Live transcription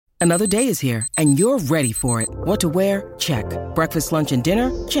Another day is here, and you're ready for it. What to wear? Check. Breakfast, lunch, and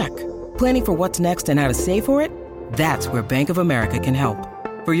dinner? Check. Planning for what's next and how to save for it? That's where Bank of America can help.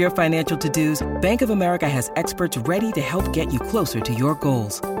 For your financial to-dos, Bank of America has experts ready to help get you closer to your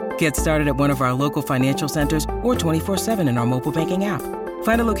goals. Get started at one of our local financial centers or 24/7 in our mobile banking app.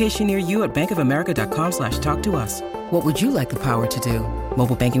 Find a location near you at bankofamerica.com/talktous. What would you like the power to do?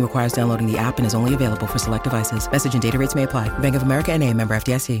 Mobile banking requires downloading the app and is only available for select devices. Message and data rates may apply. Bank of America N.A., member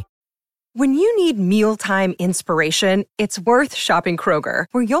FDIC. When you need mealtime inspiration, it's worth shopping Kroger,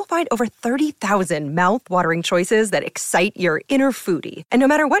 where you'll find over 30,000 mouth-watering choices that excite your inner foodie. And no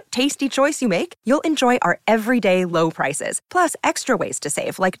matter what tasty choice you make, you'll enjoy our everyday low prices, plus extra ways to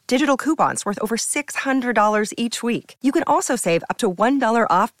save, like digital coupons worth over $600 each week. You can also save up to $1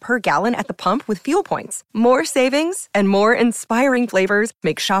 off per gallon at the pump with fuel points. More savings and more inspiring flavors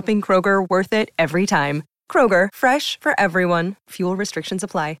make shopping Kroger worth it every time. Kroger, fresh for everyone. Fuel restrictions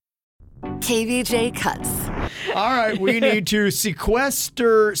apply. KVJ cuts. All right, we need to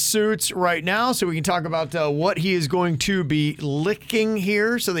sequester Suits right now so we can talk about what he is going to be licking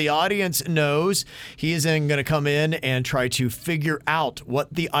here so the audience knows. He is then going to come in and try to figure out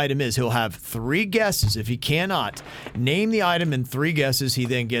what the item is. He'll have 3 guesses. If he cannot name the item in 3 guesses, he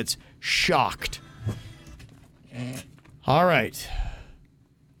then gets shocked. All right.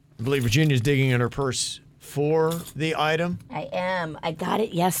 I believe Virginia's digging in her purse for the item. I am. I got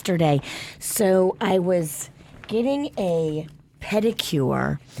it yesterday. So I was getting a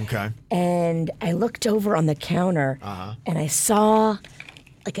pedicure. Okay. And I looked over on the counter and I saw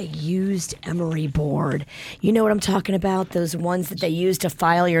like a used emery board. You know what I'm talking about? Those ones that they use to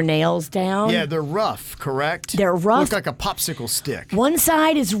file your nails down? Yeah, they're rough, correct? They're rough. Look like a popsicle stick. One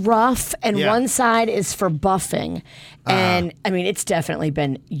side is rough and one side is for buffing. And, I mean, it's definitely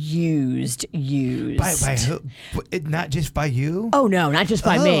been used. By who? Not just by you? Oh, no, not just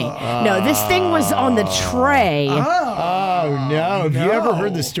by me. No, this thing was on the tray. Oh, no. Have you ever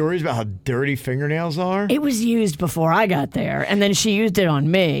heard the stories about how dirty fingernails are? It was used before I got there, and then she used it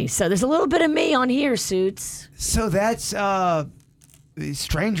on me. So there's a little bit of me on here, Suits. So that's,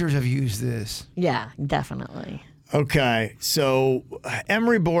 strangers have used this. Yeah, definitely. Okay, so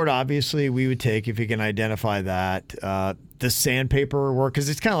emery board, obviously, we would take if you can identify that. The sandpaper work, because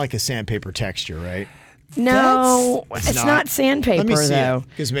it's kind of like a sandpaper texture, right? No, it's not sandpaper, Let me see though.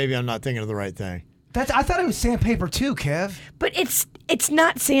 Because maybe I'm not thinking of the right thing. I thought it was sandpaper too, Kev. But it's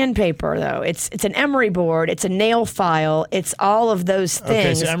not sandpaper, though. It's an emery board. It's a nail file. It's all of those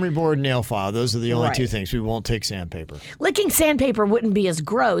things. Okay, so emery board, nail file. Those are the only Right. 2 things. We won't take sandpaper. Licking sandpaper wouldn't be as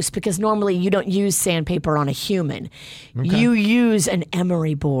gross because normally you don't use sandpaper on a human. Okay. You use an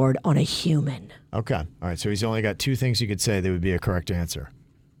emery board on a human. Okay. All right, so he's only got 2 things you could say that would be a correct answer.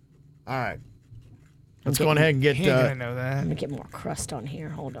 All right. Let's go ahead and get... He ain't gonna know that. Let me get more crust on here.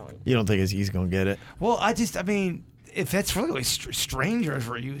 Hold on. You don't think he's going to get it? Well, I mean, if that's really strangers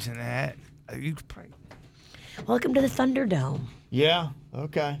were using that, you could probably... Welcome to the Thunderdome. Yeah,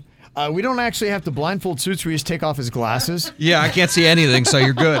 okay. We don't actually have to blindfold Suits. We just take off his glasses. Yeah, I can't see anything, so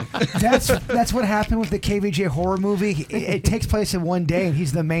you're good. That's what happened with the KVJ horror movie. It takes place in one day, and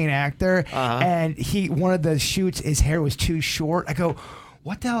he's the main actor. And one of the shoots, his hair was too short. I go,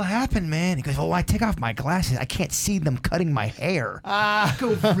 what the hell happened, man? He goes, well, when I take off my glasses, I can't see them cutting my hair. I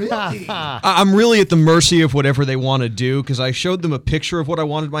go, really? I'm really at the mercy of whatever they want to do because I showed them a picture of what I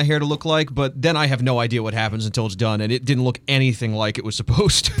wanted my hair to look like, but then I have no idea what happens until it's done, and it didn't look anything like it was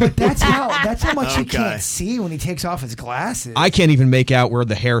supposed to. But that's how much he can't see when he takes off his glasses. I can't even make out where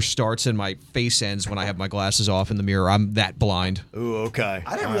the hair starts and my face ends when I have my glasses off in the mirror. I'm that blind. Ooh, okay.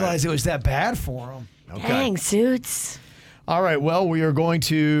 I didn't realize it was that bad for him. Okay. Dang, Suits. All right, well, we are going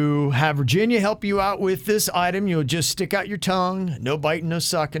to have Virginia help you out with this item. You'll just stick out your tongue, no biting, no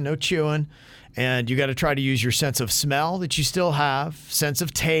sucking, no chewing, and you got to try to use your sense of smell that you still have, sense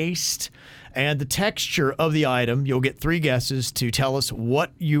of taste, and the texture of the item. You'll get 3 guesses to tell us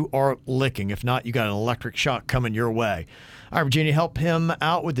what you are licking. If not, you got an electric shock coming your way. All right, Virginia, help him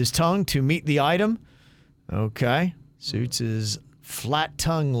out with his tongue to meet the item. Okay, Suits is flat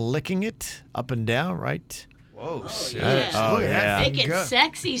tongue licking it up and down, right? Whoa, Yeah. Oh, yeah. Make it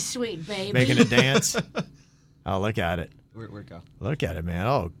sexy, sweet baby. Making it dance. Oh, look at it. Where'd it go? Look at it, man.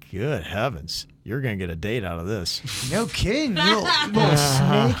 Oh, good heavens. You're going to get a date out of this. No kidding. You little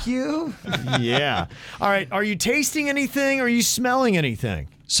snake, you. Yeah. All right. Are you tasting anything? Or are you smelling anything?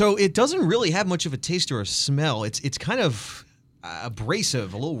 So it doesn't really have much of a taste or a smell. It's kind of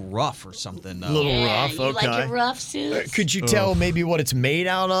abrasive, a little rough or something. A little rough. You Okay. like it rough, Suits? Could you tell maybe what it's made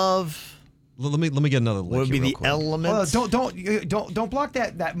out of? Let me get another lick. What would be here the real quick. elements? Don't block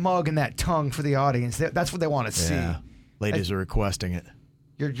that mug and that tongue for the audience. That's what they want to see. Yeah. Ladies are requesting it.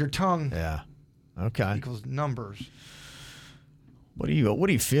 Your tongue Yeah. Okay. equals numbers. What are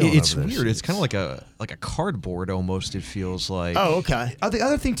you feeling? It's over there, weird. It's Suits? kind of like a cardboard almost. It feels like. Oh, okay. The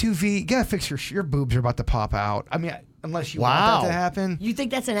other thing too, V, you gotta fix your boobs are about to pop out. I mean, unless you want that to happen. You think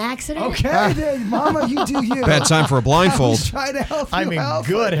that's an accident? Okay, then, Mama, you do you. Bad time for a I blindfold. was trying to help you I mean, out,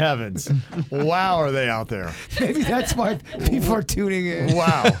 good but heavens. Wow, are they out there? Maybe that's why people are tuning in.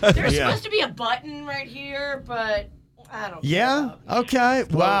 Wow. There's Yeah. supposed to be a button right here, but I don't Yeah? know. Okay.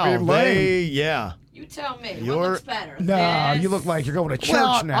 Wow. lame. Yeah. You tell me. You're- What looks better? No, This? you look like you're going to church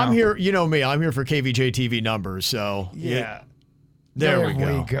Well, now. I'm here. You know me. I'm here for KVJ TV numbers. So Yeah. there we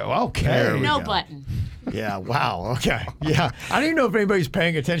go. Okay. There we No go. button. Yeah. Wow. Okay. Yeah. I don't even know if anybody's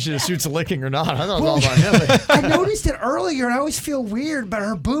paying attention to Suits licking or not. I thought it was all about him. I noticed it earlier, and I always feel weird, but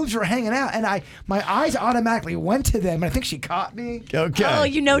her boobs were hanging out, and my eyes automatically went to them, and I think she caught me. Okay. Oh,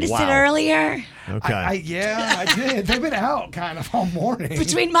 you noticed it Wow. earlier? Okay. Yeah, I did. They've been out kind of all morning.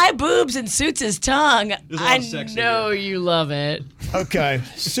 Between my boobs and Suits' tongue, There's a lot I of sex in know you love it. Okay.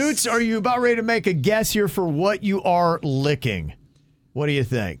 Suits, are you about ready to make a guess here for what you are licking? What do you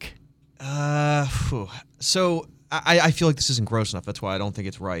think? So I feel like this isn't gross enough. That's why I don't think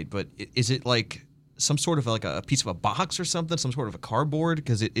it's right. But is it like some sort of like a piece of a box or something? Some sort of a cardboard?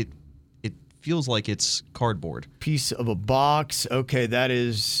 Because it feels like it's cardboard. Piece of a box. Okay, that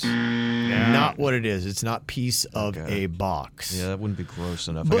is not what it is. It's not piece of a box. Yeah, that wouldn't be gross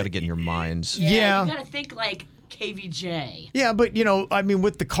enough. But- I got to get in your minds. Yeah. You gotta think like KVJ. Yeah, but I mean,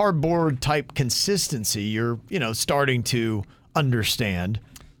 with the cardboard type consistency, you're, starting to understand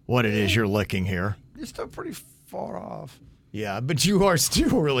what it is you're licking here. You're still pretty far off. Yeah, but you are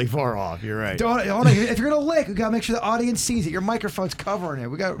still really far off. You're right. If you're going to lick, we got to make sure the audience sees it. Your microphone's covering it.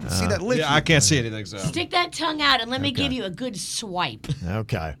 We got to see that lick. Yeah, I can't see anything. So Stick that tongue out and let me give you a good swipe.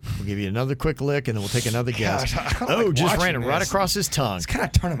 Okay. We'll give you another quick lick, and then we'll take another guess. Gosh, I don't Oh, like just ran it watching right this. across his tongue. It's kind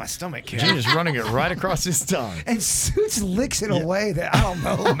of turning my stomach, kid. Gene is running it right across his tongue. And Suits licks in a way that I don't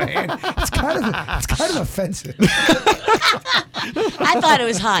know, man. It's kind of offensive. I thought it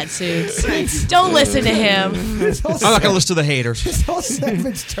was hot, Suits. Don't listen to him. This whole I'm not gonna listen to the haters. This whole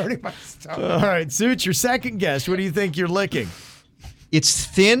segment's turning my stomach. All right, Suits, your second guess. What do you think you're licking? It's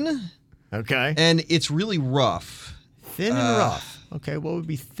thin Okay. and it's really rough. Thin and rough. Okay, what would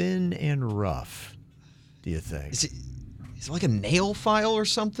be thin and rough, do you think? Is it like a nail file or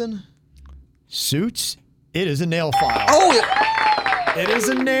something? Suits, it is a nail file. Oh, It is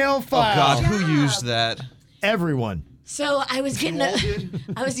a nail oh file. God, who used that? Everyone. So I was getting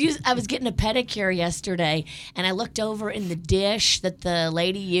I was getting a pedicure yesterday, and I looked over in the dish that the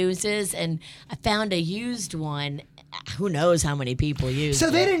lady uses, and I found a used one. Who knows how many people use So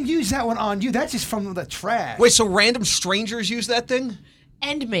it? they didn't use that one on you. That's just from the trash. Wait, so random strangers use that thing?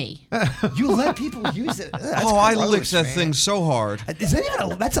 And me. You let people use it. That's I gross, licked that man. thing so hard. Is that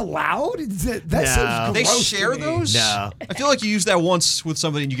even that's allowed? That No. seems They gross share to me. those? No. I feel like you use that once with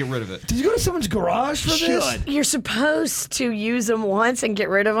somebody and you get rid of it. Did you go to someone's garage for this? Should. You're supposed to use them once and get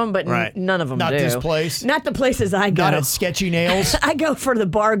rid of them, but Right. none of them Not do. this place? Not the places I go. Not at Sketchy Nails. I go for the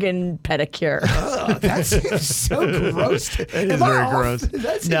bargain pedicure. That seems so gross. It is very gross.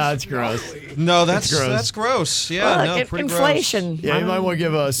 No, it's gross. No, that's gross. that's gross. Yeah, no, Look, pretty inflation. Yeah, you might want to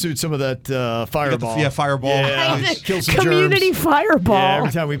give Suit some of that fireball. Fireball. Yeah, The kill some community germs. fireball. Yeah,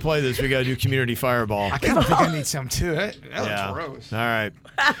 every time we play this, we got to do community fireball. I kind of think I need some too. That looks Yeah. gross. All right.